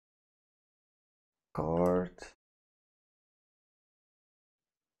record.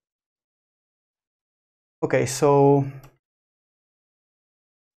 Okay, so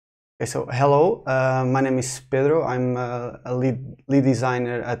hello. My name is Pedro. I'm a lead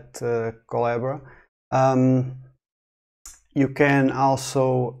designer at Collabora. You can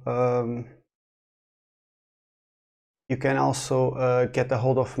also get a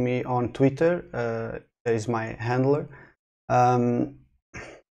hold of me on Twitter. That is my handler.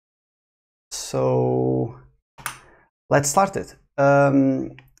 So let's start it.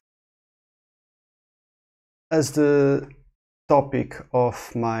 As the topic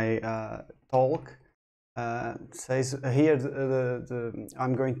of my talk says here,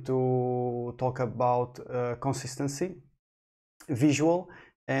 I'm going to talk about consistency, visual,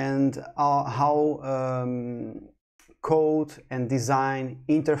 and how code and design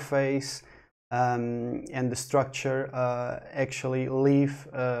interface and the structure actually live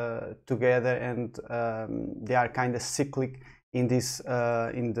together, and they are kind of cyclic in this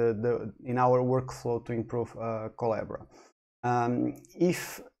in our workflow to improve Collabora.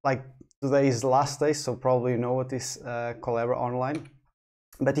 If like today is the last day, so probably you know what is Collabora Online.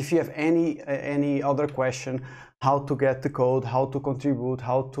 But if you have any other question, how to get the code, how to contribute,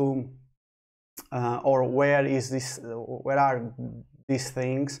 how to or where are these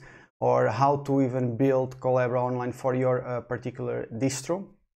things, or how to even build Collabora Online for your particular distro,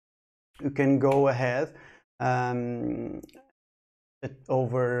 you can go ahead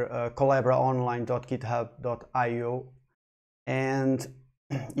over collaboraonline.github.io, and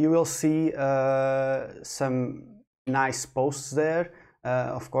you will see some nice posts there.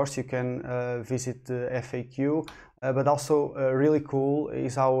 Of course, you can visit the FAQ, but also really cool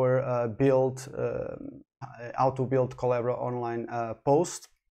is our how to build Collabora Online post,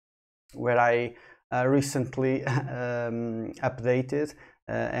 where I recently updated,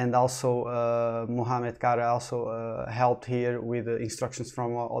 and also Mohamed Kara also helped here with the instructions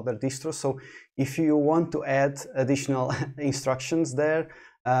from other distros. So if you want to add additional instructions there,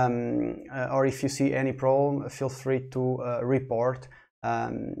 or if you see any problem, feel free to report,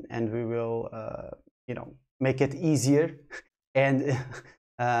 and we will make it easier and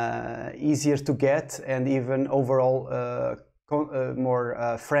easier to get, and even overall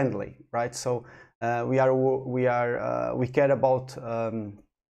more friendly, right? So we care about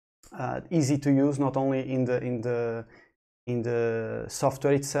easy to use, not only in the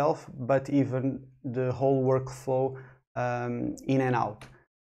software itself, but even the whole workflow in and out.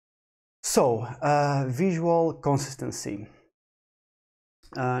 So visual consistency.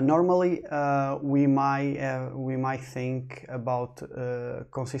 Normally we might think about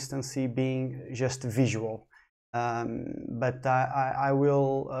consistency being just visual, but I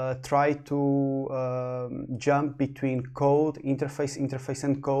will try to jump between code, interface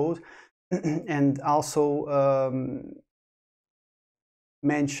and code, and also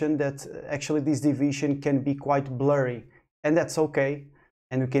mention that actually this division can be quite blurry, and that's okay,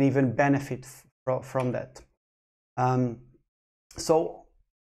 and we can even benefit from that. So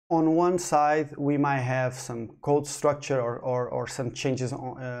on one side, we might have some code structure or some changes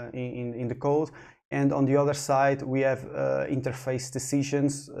in the code, and on the other side, we have interface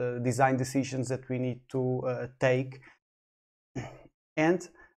decisions, design decisions that we need to take. And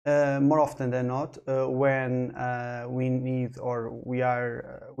more often than not, when we need or we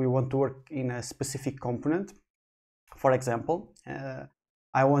want to work in a specific component, for example,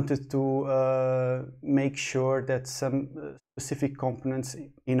 I wanted to make sure that some specific components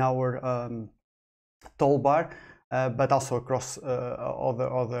in our toolbar, but also across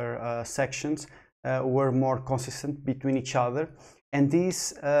other sections, were more consistent between each other. And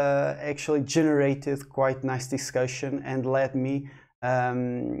this actually generated quite nice discussion and led me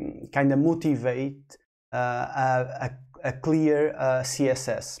kind of motivate a clear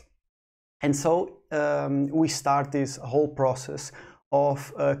CSS. And so we start this whole process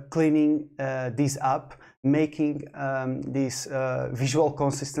of cleaning this up, making this visual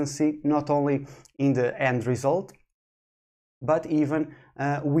consistency not only in the end result, but even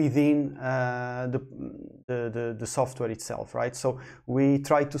within the software itself, right? So we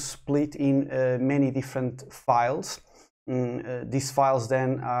try to split in many different files. These files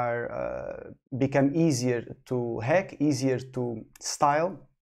then become easier to hack, easier to style,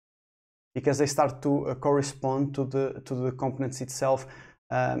 because they start to correspond to the components itself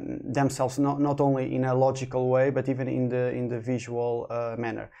themselves, not only in a logical way, but even in the visual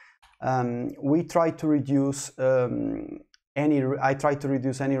manner. We try to reduce I try to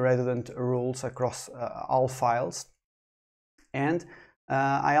reduce any redundant rules across all files, and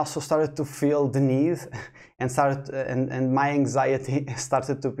I also started to feel the need and my anxiety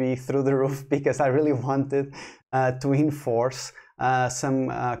started to be through the roof, because I really wanted to enforce some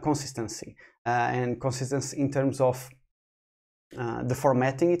consistency and consistency in terms of the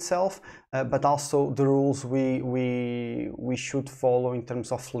formatting itself, but also the rules we should follow in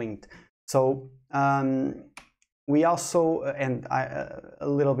terms of linked. So we also, and a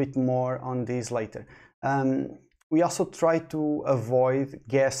little bit more on this later, we also try to avoid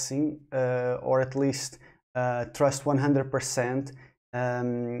guessing or at least trust 100%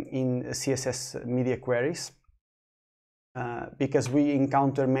 in CSS media queries, because we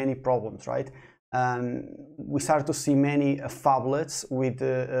encounter many problems, right? We start to see many phablets with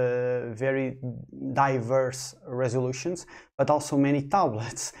very diverse resolutions, but also many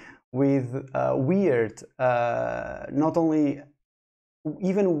tablets with weird, not only,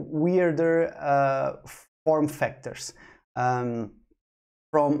 even weirder form factors from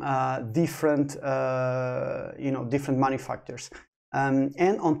different, different manufacturers.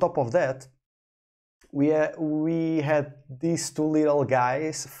 And on top of that, we had these two little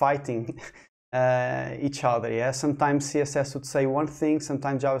guys fighting each other. Yeah, sometimes CSS would say one thing,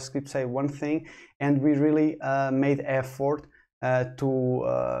 sometimes JavaScript say one thing, and we really made effort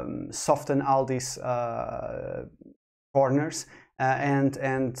to soften all these corners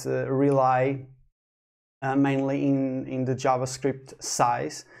and rely mainly in the JavaScript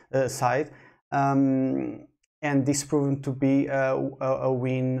side. And this proven to be a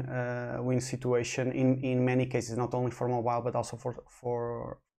win situation in many cases, not only for mobile but also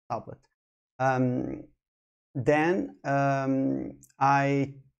for tablet. Then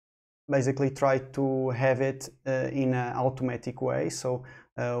I basically try to have it in an automatic way, so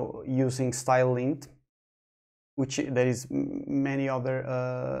using style linked, which there is many other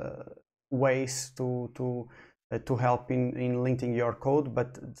ways to help in linking your code,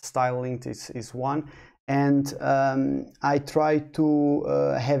 but style linked is one. And I try to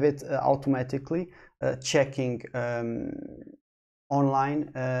have it automatically checking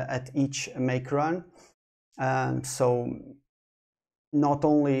online at each make run. So not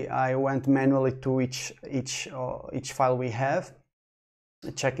only I went manually to each file we have,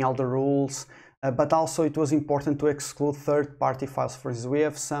 checking all the rules, but also it was important to exclude third-party files. For instance, we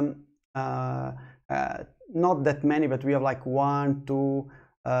have some, not that many, but we have like 1, 2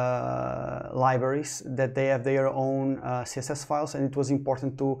 libraries that they have their own CSS files, and it was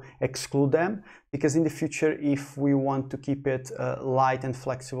important to exclude them, because in the future, if we want to keep it light and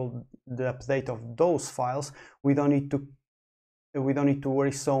flexible, the update of those files, we don't need to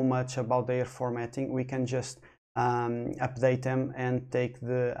worry so much about their formatting. We can just update them and take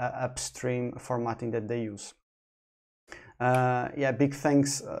the upstream formatting that they use. Yeah, big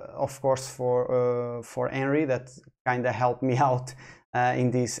thanks, of course, for Henry, that kind of helped me out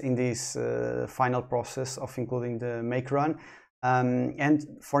in this final process of including the make run. And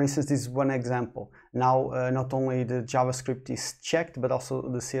for instance, this is one example. Now, not only the JavaScript is checked, but also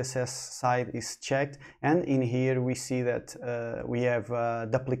the CSS side is checked. And in here, we see that we have a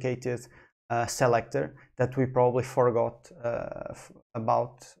duplicated selector that we probably forgot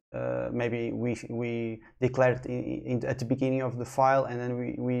about. Maybe we declared at the beginning of the file, and then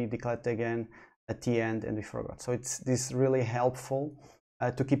we declared again at the end, and we forgot. So this really helpful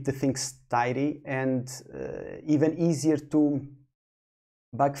to keep the things tidy, and even easier to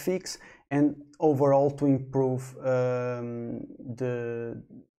bug fix, and overall to improve the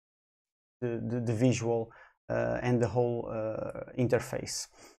visual and the whole interface.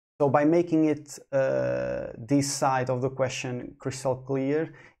 So by making it this side of the question crystal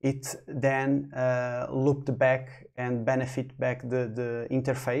clear, it then looped back and benefit back the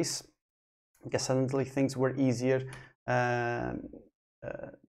interface, because suddenly things were easier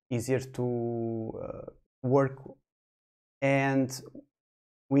to work. And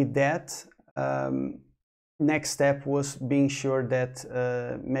with that, next step was being sure that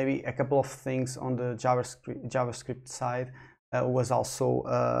maybe a couple of things on the JavaScript side was also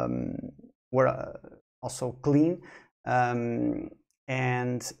were also clean.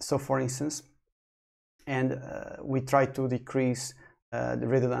 And so, for instance, we try to decrease the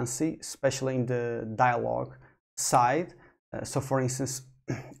redundancy, especially in the dialogue side. So, for instance,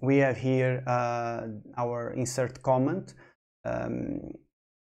 we have here our insert comment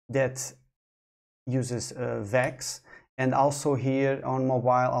that uses Vex, and also here on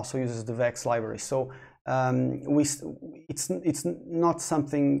mobile also uses the Vex library. So it's not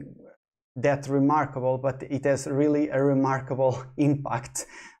something that remarkable, but it has really a remarkable impact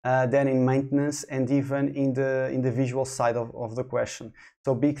then in maintenance and even in the visual side of the question.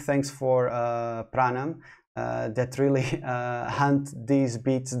 So big thanks for Pranam that really hunt these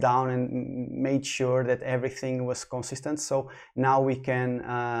bits down and made sure that everything was consistent. So now we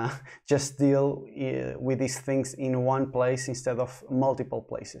can just deal with these things in one place instead of multiple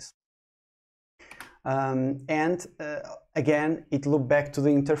places. Again, it looked back to the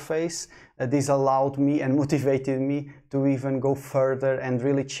interface. This allowed me and motivated me to even go further and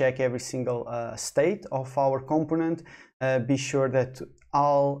really check every single state of our component, be sure that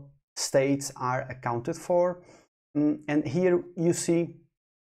all states are accounted for. And here you see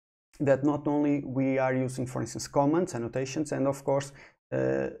that not only we are using, for instance, comments, annotations, and of course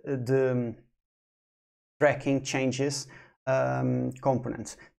the tracking changes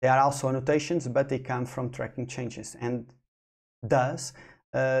components. They are also annotations, but they come from tracking changes, and thus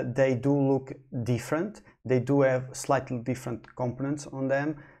they do look different. They do have slightly different components on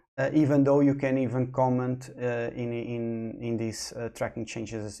them, even though you can even comment in these tracking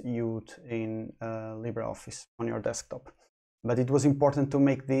changes used in LibreOffice on your desktop. But it was important to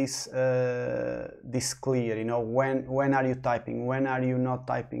make this clear. You know, when are you typing? When are you not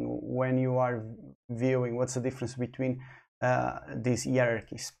typing? When you are viewing? What's the difference between these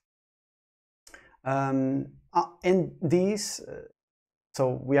hierarchies? And these.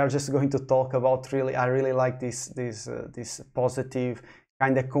 So we are just going to talk about really. I really like this positive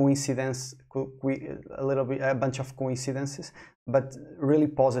kind of coincidence, a bunch of coincidences, but really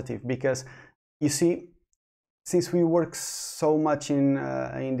positive, because you see, since we work so much in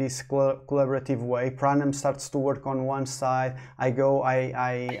this collaborative way, Pranam starts to work on one side. I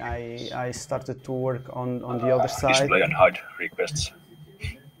started to work on the other side. Display and hide requests.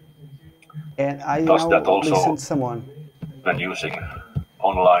 And I Does now that also listen to someone when using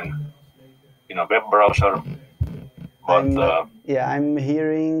online in a web browser? But I'm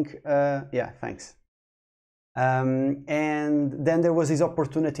hearing. Yeah, thanks. And then there was this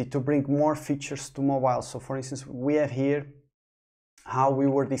opportunity to bring more features to mobile. So for instance, we have here how we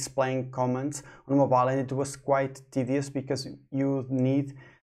were displaying comments on mobile, and it was quite tedious because you need,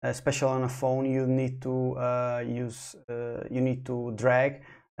 especially on a phone, you need to drag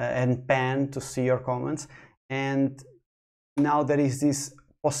and pan to see your comments. And now there is this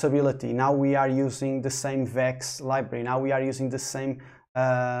possibility. Now we are using the same Vex library. Now we are using the same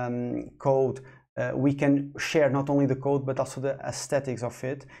code. We can share not only the code but also the aesthetics of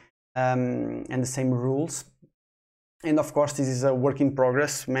it, and the same rules. And of course, this is a work in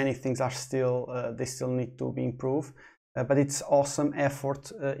progress. Many things are still they still need to be improved, but it's awesome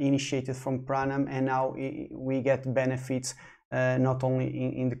effort initiated from Pranam, and now we get benefits not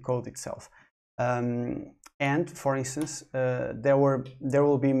only in the code itself. And for instance, there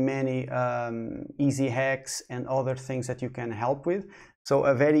will be many easy hacks and other things that you can help with. So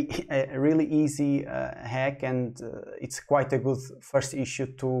a really easy hack, and it's quite a good first issue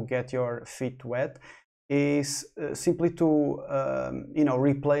to get your feet wet, is simply to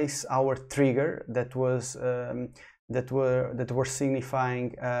replace our trigger that were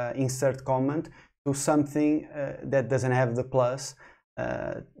signifying insert comment to something that doesn't have the plus.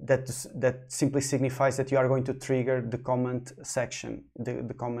 That simply signifies that you are going to trigger the comment section,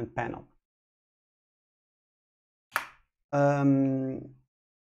 the comment panel.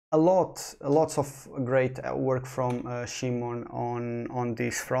 Lots of great work from Shimon on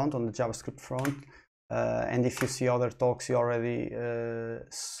this front, on the JavaScript front, and if you see other talks, you already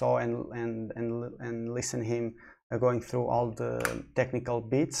saw and listen him going through all the technical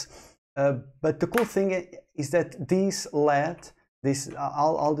bits. But the cool thing is that this led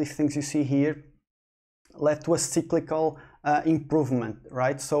all these things you see here led to a cyclical improvement,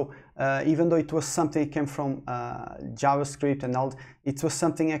 right? So even though it was something that came from JavaScript and all, it was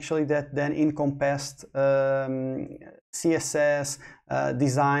something actually that then encompassed CSS,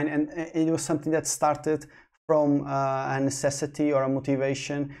 design, and it was something that started from a necessity or a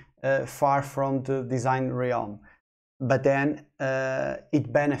motivation far from the design realm. But then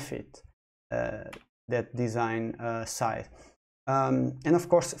it benefit that design side. And of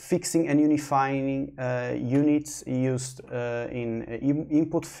course, fixing and unifying units used in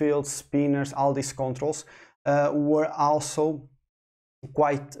input fields, spinners, all these controls were also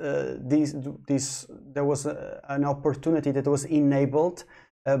quite there was an opportunity that was enabled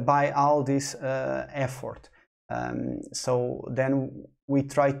by all this effort. So then we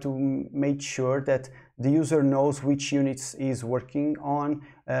try to make sure that the user knows which units is working on,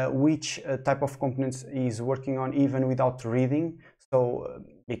 which type of components is working on, even without reading. So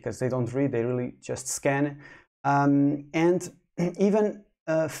because they don't read, they really just scan. And even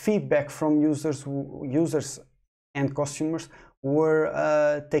feedback from users and customers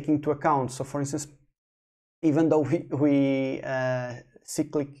were taken into account. So for instance, even though we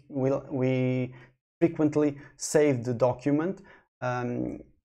frequently save the document.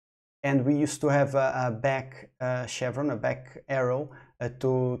 And we used to have a back chevron, a back arrow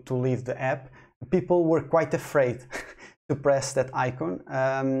to leave the app. People were quite afraid to press that icon,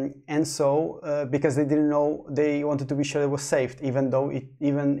 and so because they didn't know, they wanted to be sure it was saved,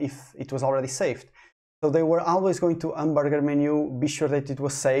 even if it was already saved. So they were always going to hamburger menu, be sure that it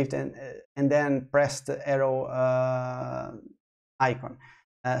was saved, and then press the arrow icon.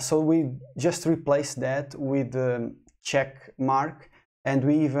 So we just replaced that with the check mark, and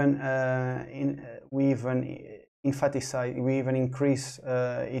we even increase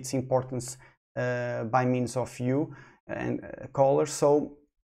its importance by means of hue and color, so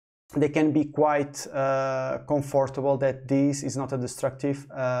they can be quite comfortable that this is not a destructive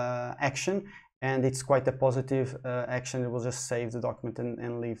action, and it's quite a positive action. It will just save the document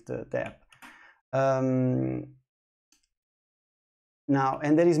and leave the app. Now,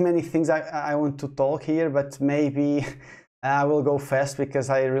 and there is many things I want to talk here, but maybe I will go fast because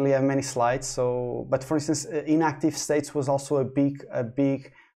I really have many slides. So, but for instance, inactive states was also a big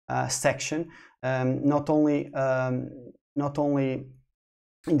section, not only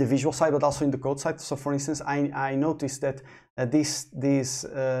in the visual side, but also in the code side. So for instance, I noticed that these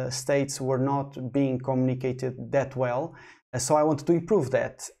states were not being communicated that well. So I wanted to improve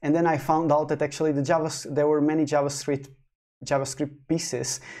that. And then I found out that actually there were many JavaScript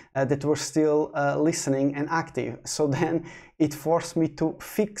pieces that were still listening and active. So then it forced me to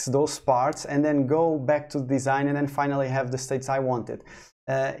fix those parts and then go back to design and then finally have the states I wanted.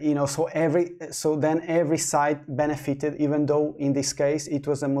 So then every side benefited, even though in this case it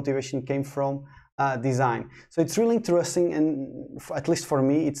was a motivation came from design. So it's really interesting, and at least for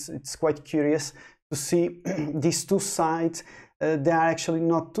me, it's quite curious to see these two sides. They are actually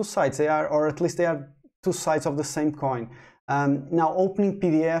not two sides. They are, or at least they are two sides of the same coin. Now, opening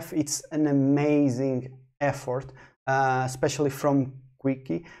PDF, it's an amazing effort, especially from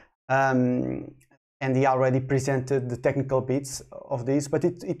Quickie. And he already presented the technical bits of this, but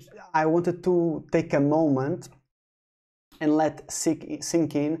I wanted to take a moment and let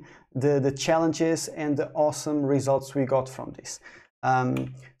sink in the challenges and the awesome results we got from this.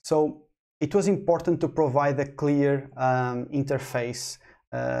 So it was important to provide a clear interface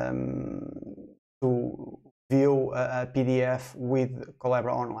to view a PDF with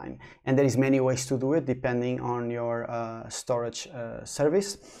Collabora Online. And there is many ways to do it depending on your storage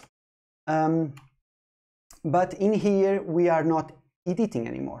service. But in here, we are not editing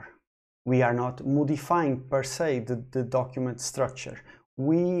anymore. We are not modifying per se the document structure.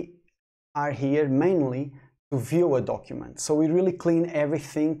 We are here mainly to view a document. So we really clean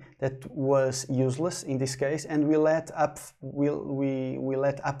everything that was useless in this case, and we let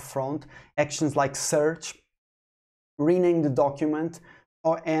upfront actions like search, rename the document,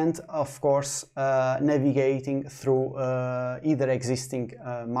 and of course navigating through either existing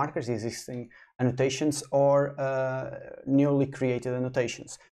markers, existing annotations, or newly created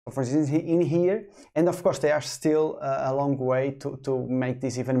annotations. So for instance, in here, and of course they are still a long way to make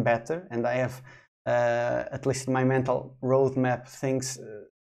this even better, and I have at least in my mental roadmap things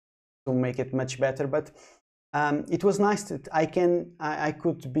to make it much better, but it was nice that I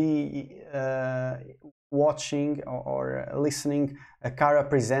could be watching or listening Kara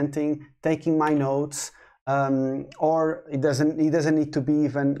presenting, taking my notes, or it doesn't need to be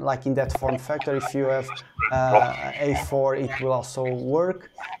even like in that form factor. If you have A4, it will also work,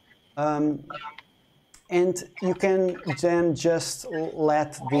 and you can then just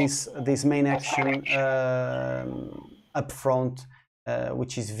let this main action up front,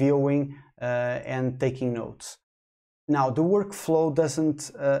 which is viewing and taking notes. Now the workflow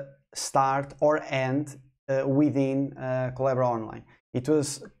doesn't start or end within Collabora Online. It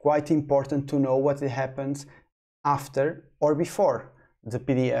was quite important to know what happens after or before the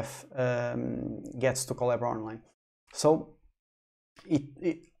PDF gets to Collabora Online. So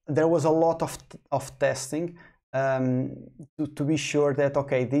there was a lot of testing to be sure that,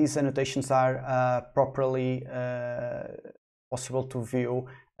 okay, these annotations are properly possible to view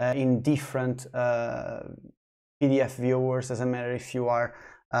in different PDF viewers. Doesn't matter if you are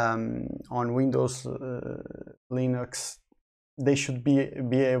on Windows, Linux, they should be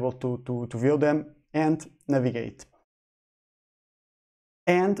able to view them and navigate.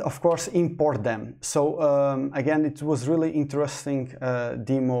 And of course import them. So again, it was really interesting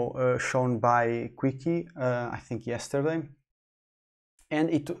demo shown by Quickie, I think yesterday. And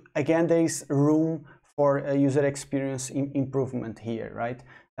again, there is room for a user experience improvement here, right?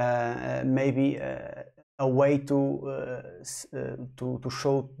 Maybe a way to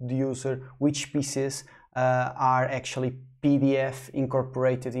show the user which pieces are actually PDF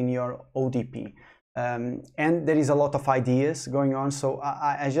incorporated in your ODP. and there is a lot of ideas going on. So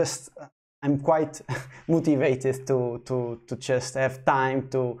I'm quite motivated to just have time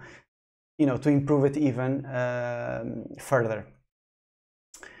to, you know, to improve it even further.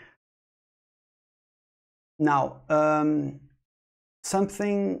 Now,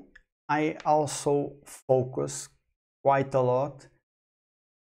 something I also focus quite a lot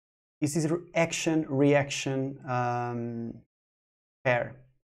is this action-reaction pair.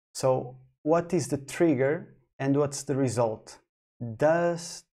 So what is the trigger and what's the result?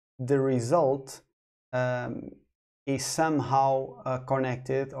 Does the result is somehow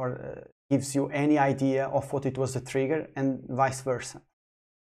connected or gives you any idea of what it was the trigger, and vice versa?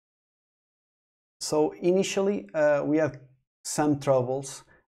 So initially we had some troubles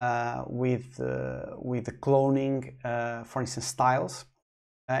with the cloning, for instance, styles,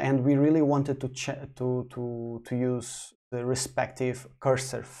 and we really wanted to use the respective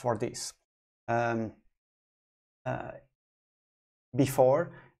cursor for this.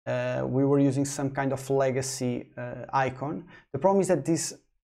 Before we were using some kind of legacy icon. The problem is that this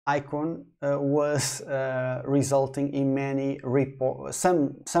icon was resulting in many reports,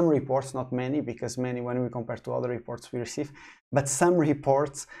 some reports, not many, because many, when we compare to other reports we receive, but some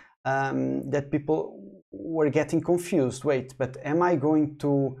reports that people were getting confused. Wait, but am I going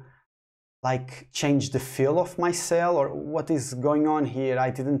to like change the fill of my cell, or what is going on here?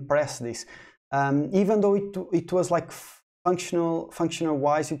 I didn't press this. Even though it was like functional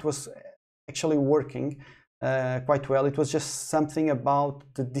wise, it was actually working quite well. It was just something about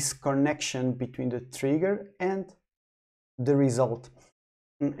the disconnection between the trigger and the result.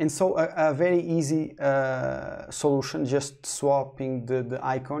 And so a very easy solution, just swapping the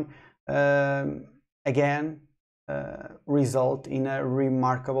icon, again result in a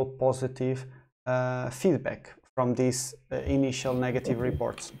remarkable positive feedback from these initial negative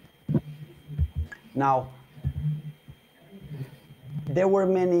reports. Now, there were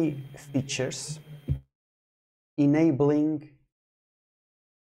many features enabling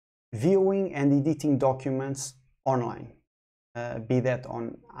viewing and editing documents online, be that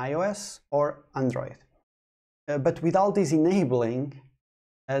on iOS or Android. But without this enabling,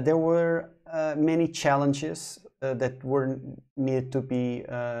 there were many challenges that were needed to be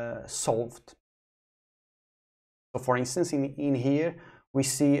solved. So for instance, in here, we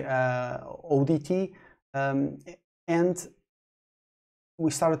see ODT, and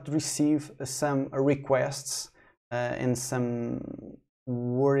we started to receive some requests and some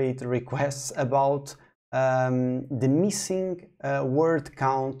worried requests about the missing word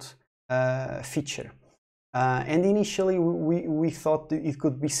count feature. And initially we thought it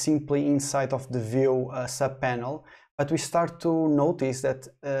could be simply inside of the view subpanel, but we start to notice that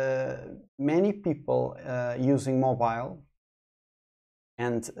many people using mobile,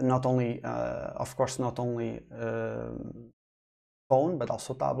 and not only, of course, not only phone, but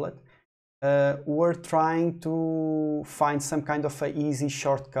also tablet, were trying to find some kind of an easy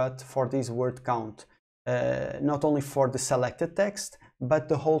shortcut for this word count, not only for the selected text, but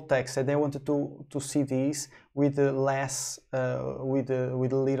the whole text. And they wanted to see this with less, with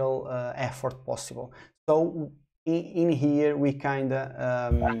little effort possible. So in here we kind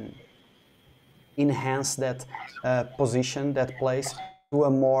of enhance that position, that place, to a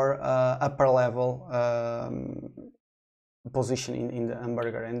more upper level position in the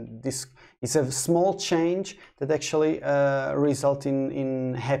hamburger. And this is a small change that actually result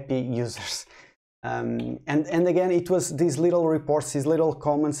in happy users. And again, it was these little reports, these little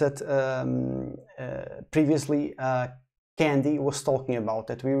comments that previously Candy was talking about,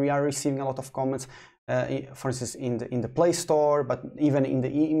 that we are receiving a lot of comments, for instance, in the Play Store, but even in the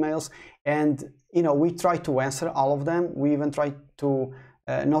emails. And you know, we try to answer all of them. We even try to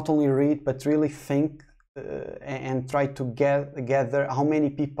not only read, but really think and try to gather how many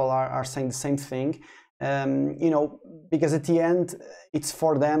people are saying the same thing. You know, because at the end, it's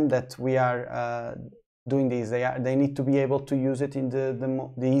for them that we are doing this. They need to be able to use it in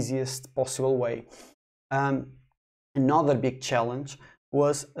the easiest possible way. Another big challenge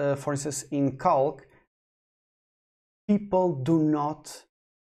was, for instance, in Calc, people do not,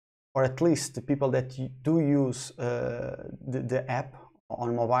 or at least the people that do use the app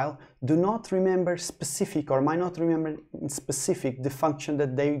on mobile, do not remember specific, or might not remember in specific, the function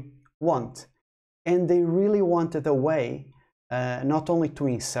that they want. And they really wanted a way not only to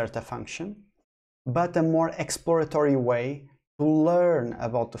insert a function, but a more exploratory way to learn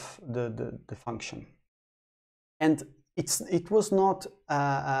about the function. And it was not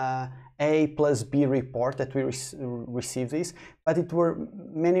A plus B report that we received this, but it were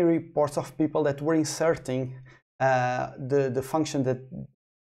many reports of people that were inserting the function that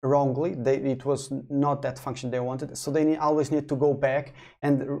wrongly. It was not that function they wanted, so they always need to go back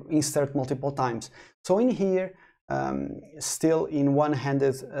and insert multiple times. So in here, still in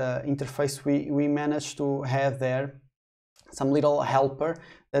one-handed interface, we managed to have there some little helper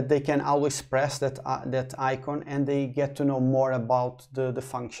that they can always press that icon, and they get to know more about the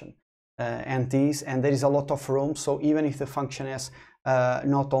function and there is a lot of room. So even if the function has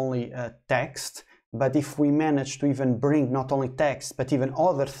not only text, but if we manage to even bring not only text but even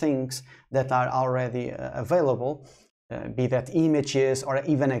other things that are already available, be that images or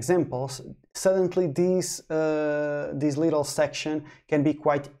even examples, suddenly this little section can be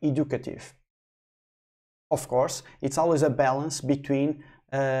quite educative. Of course, it's always a balance between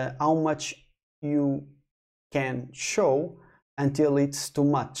how much you can show until it's too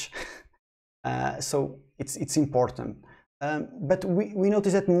much. So it's important. But we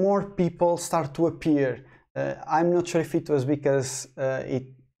notice that more people start to appear. I'm not sure if it was because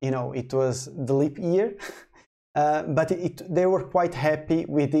it was the leap year, but they were quite happy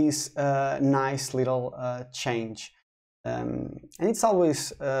with this nice little change. And it's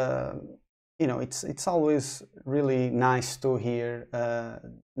always it's always really nice to hear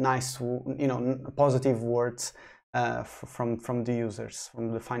nice positive words from the users,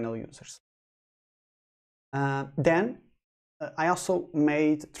 from the final users. Then I also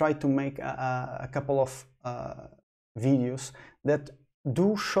tried to make a couple of videos that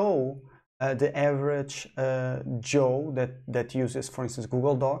do show the average Joe that uses, for instance,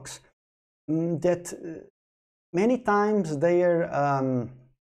 Google Docs, that many times their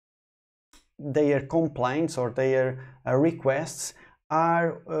complaints or their requests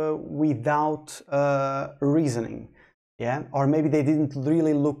are without reasoning, yeah, or maybe they didn't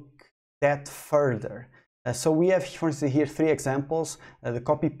really look that further. So we have, for instance, here 3 examples: the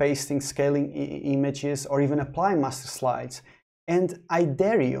copy pasting, scaling images, or even apply master slides. And I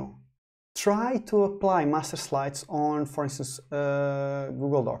dare you, try to apply master slides on, for instance,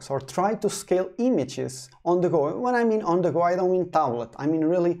 Google Docs, or try to scale images on the go. When I mean on the go, I don't mean tablet, I mean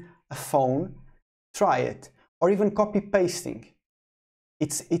really a phone. Try it. Or even copy pasting.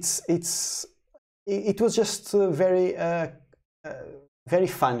 It was just very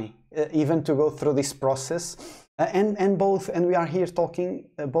funny even to go through this process, and we are here talking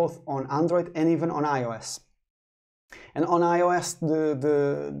both on Android and even on iOS. And on iOS,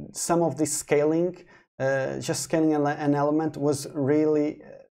 some of this scaling, just scaling an element, was really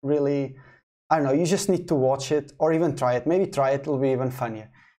I don't know, you just need to watch it or even try it. Maybe try it, it'll be even funnier.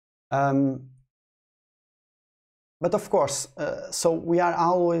 But of course, so we are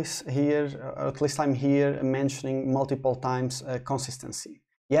always here, or at least I'm here, mentioning multiple times consistency.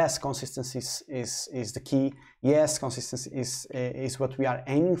 Yes, consistency is the key. Yes, consistency is what we are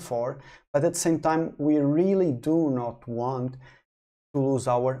aiming for. But at the same time, we really do not want to lose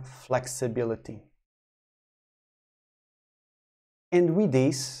our flexibility. And with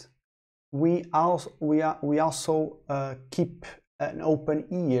this, we also keep an open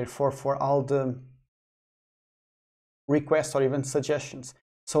ear for all the requests or even suggestions.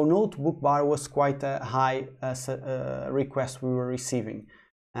 So Notebook Bar was quite a high request we were receiving.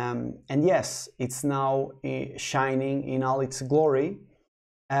 And yes, it's now shining in all its glory.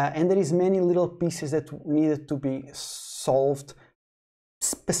 And there is many little pieces that needed to be solved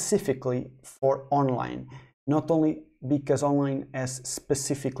specifically for online. Not only because online has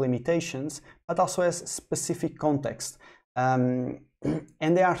specific limitations, but also has specific context. And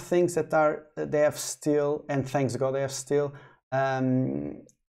there are things that they have still, and thanks God, they have still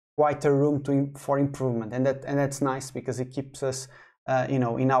quite a room for improvement, and that's nice because it keeps us,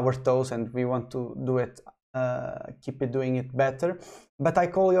 in our toes, and we want to do it, keep it doing it better. But I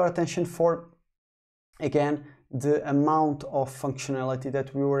call your attention for, again, the amount of functionality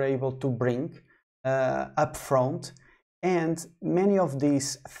that we were able to bring up front, and many of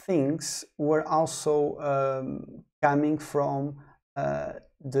these things were also coming from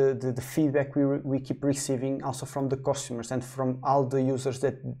the feedback we keep receiving also from the customers and from all the users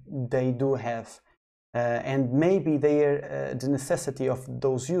that they do have, and maybe the necessity of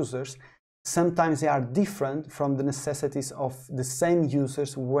those users, sometimes they are different from the necessities of the same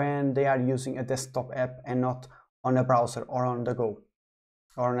users when they are using a desktop app and not on a browser or on the go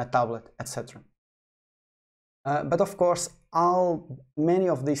or on a tablet, etc. But of course, many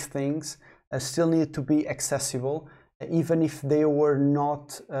of these things still need to be accessible, even if they were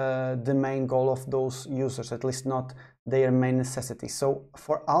not the main goal of those users, at least not their main necessity. So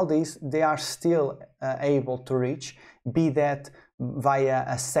for all these, they are still able to reach, be that via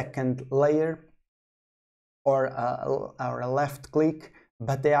a second layer or a left click,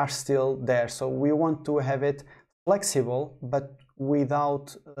 but they are still there. So we want to have it flexible, but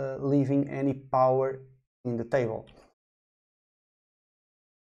without leaving any power in the table.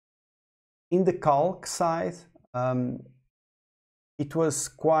 In the calc side, it was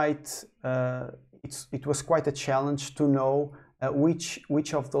quite a challenge to know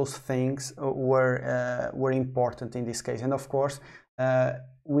which of those things were important in this case. And of course,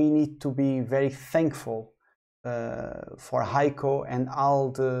 we need to be very thankful for Heiko and all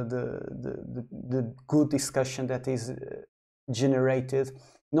the good discussion that is generated,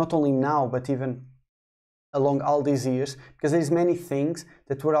 not only now, but even along all these years, because there's many things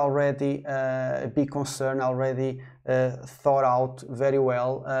that were already a big concern, already thought out very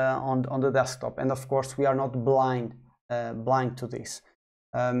well on the desktop. And of course, we are not blind to this.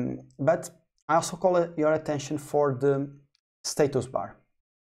 But I also call your attention for the status bar.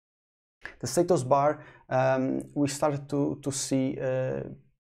 The status bar, we started to see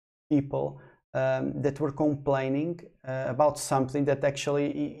people that were complaining about something that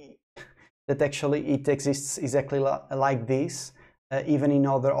actually it exists exactly like this, even in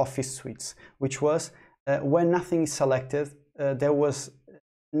other Office suites, which was when nothing is selected, there was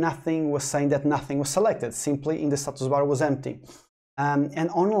nothing was saying that nothing was selected. Simply in the status bar was empty. And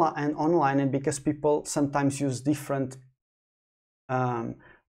online, and because people sometimes use different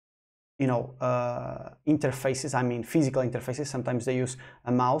interfaces, I mean physical interfaces, sometimes they use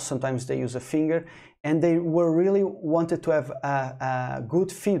a mouse, sometimes they use a finger, and they were really wanted to have a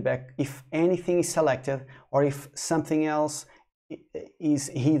good feedback if anything is selected or if something else is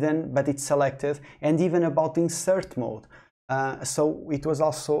hidden but it's selected, and even about insert mode. So it was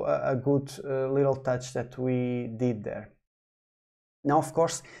also a good little touch that we did there. Now, of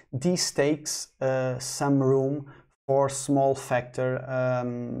course, this takes some room for small factor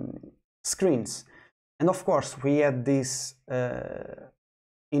screens, and of course we had this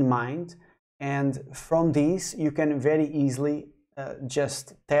in mind, and from this you can very easily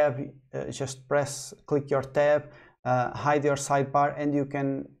just click your tab, hide your sidebar, and you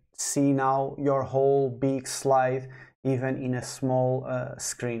can see now your whole big slide even in a small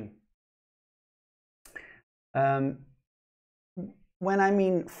screen. When I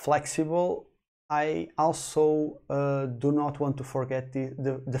mean flexible, I also do not want to forget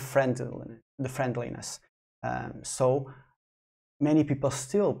the friendliness. So many people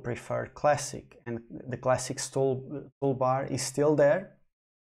still prefer classic, and the classic toolbar is still there,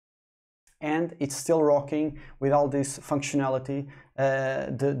 and it's still rocking with all this functionality.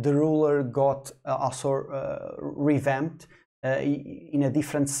 The ruler got also revamped in a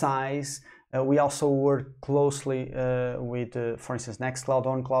different size. We also work closely with, for instance, Nextcloud,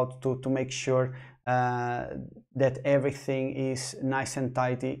 OnCloud to make sure that everything is nice and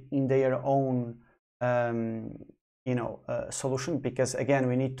tidy in their own solution, because again,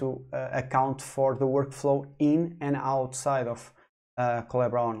 we need to account for the workflow in and outside of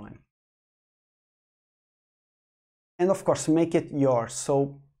Collabora Online. And of course, make it yours.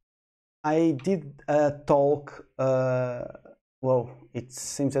 So I did a talk, well, it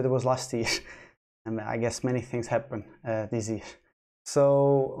seems that it was last year, and I guess many things happened this year.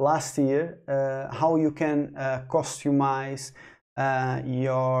 So last year, how you can customize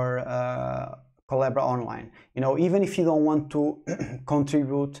your Collabora Online. Even if you don't want to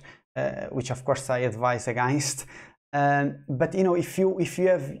contribute, which of course I advise against, but if you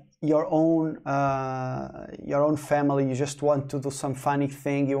have your own family, you just want to do some funny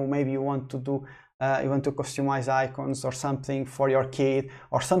thing, maybe you want to do you want to customize icons or something for your kid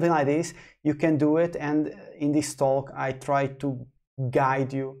or something like this, you can do it. And in this talk, I try to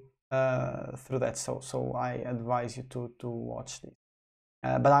guide you through that. So I advise you to watch this.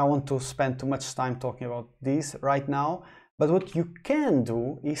 But I want to spend too much time talking about this right now. But what you can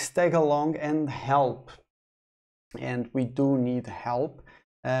do is tag along and help. And we do need help.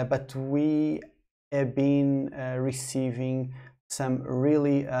 But we have been receiving some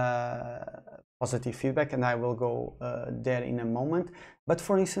really positive feedback, and I will go there in a moment. But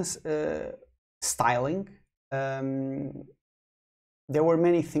for instance, styling, there were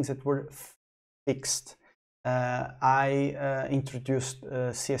many things that were fixed. I introduced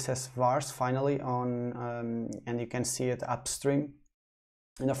CSS vars finally on, and you can see it upstream.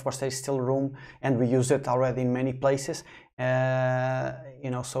 And of course, there's still room, and we use it already in many places.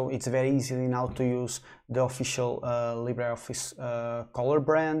 So it's very easy now to use the official LibreOffice color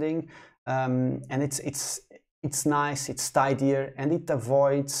branding. And it's nice, it's tidier, and it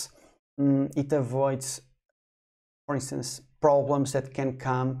avoids, for instance, problems that can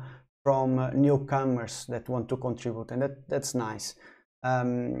come from newcomers that want to contribute, and that's nice.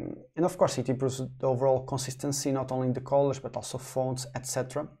 And of course, it improves the overall consistency, not only in the colors but also fonts,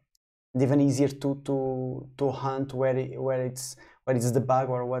 etc. even easier to hunt where it's the bug,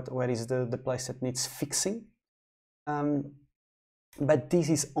 or where is the place that needs fixing. But this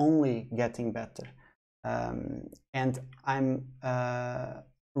is only getting better, and I'm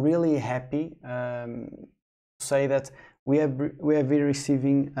really happy to say that we have been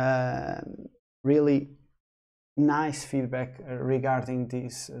receiving really nice feedback regarding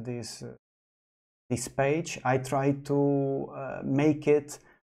this page. I try to make it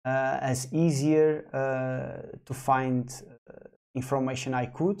as easier to find information I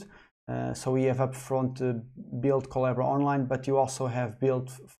could. So we have upfront build Collabora Online, but you also have build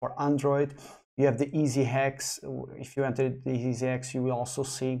for Android. You have the easy hacks. If you enter the easy hacks, you will also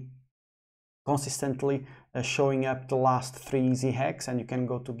see consistently showing up the last 3 easy hacks, and you can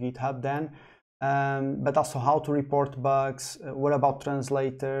go to GitHub then. But also how to report bugs, what about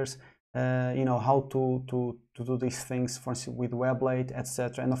translators, you know, how to do these things, for instance, with Weblate,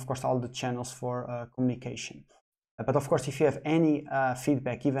 etc. And of course, all the channels for communication. But of course, if you have any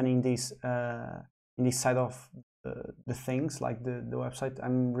feedback, even in this side of the things, like the website,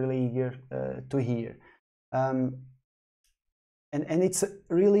 I'm really eager to hear. And it's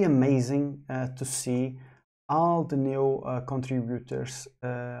really amazing to see all the new contributors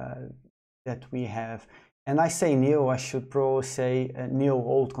that we have. And I say new, I should probably say new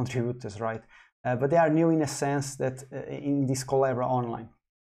old contributors, right? But they are new in a sense that in this Collabora Online.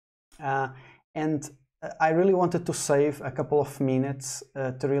 And I really wanted to save a couple of minutes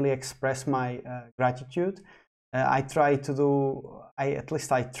to really express my gratitude. I try to do, at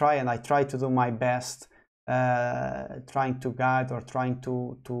least I try to do my best, trying to guide or trying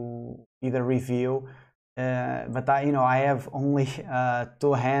to either review. But I have only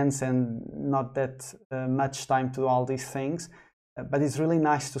 2 hands and not that much time to do all these things. But it's really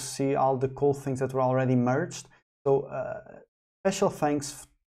nice to see all the cool things that were already merged. So special thanks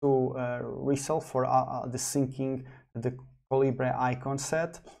to Resell for the syncing the Collabora icon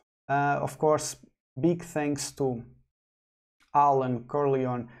set. Of course, big thanks to Alan,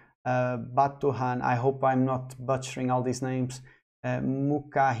 Corleone, Batuhan, I hope I'm not butchering all these names,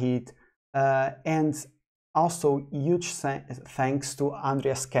 Mukahid, and also huge thanks to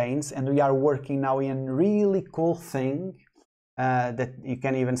Andreas Keynes. And we are working now in a really cool thing that you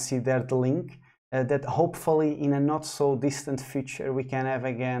can even see there, the link, that hopefully in a not so distant future we can have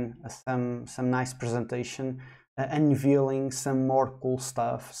again some nice presentation, unveiling some more cool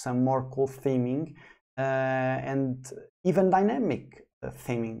stuff, some more cool theming, and even dynamic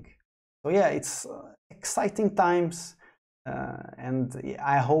theming. So yeah, it's exciting times, and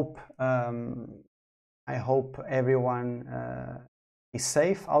I hope everyone is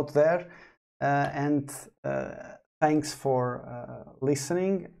safe out there, and thanks for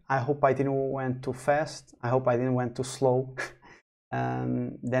listening. I hope I didn't went too fast. I hope I didn't went too slow.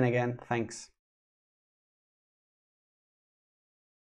 Then again, thanks.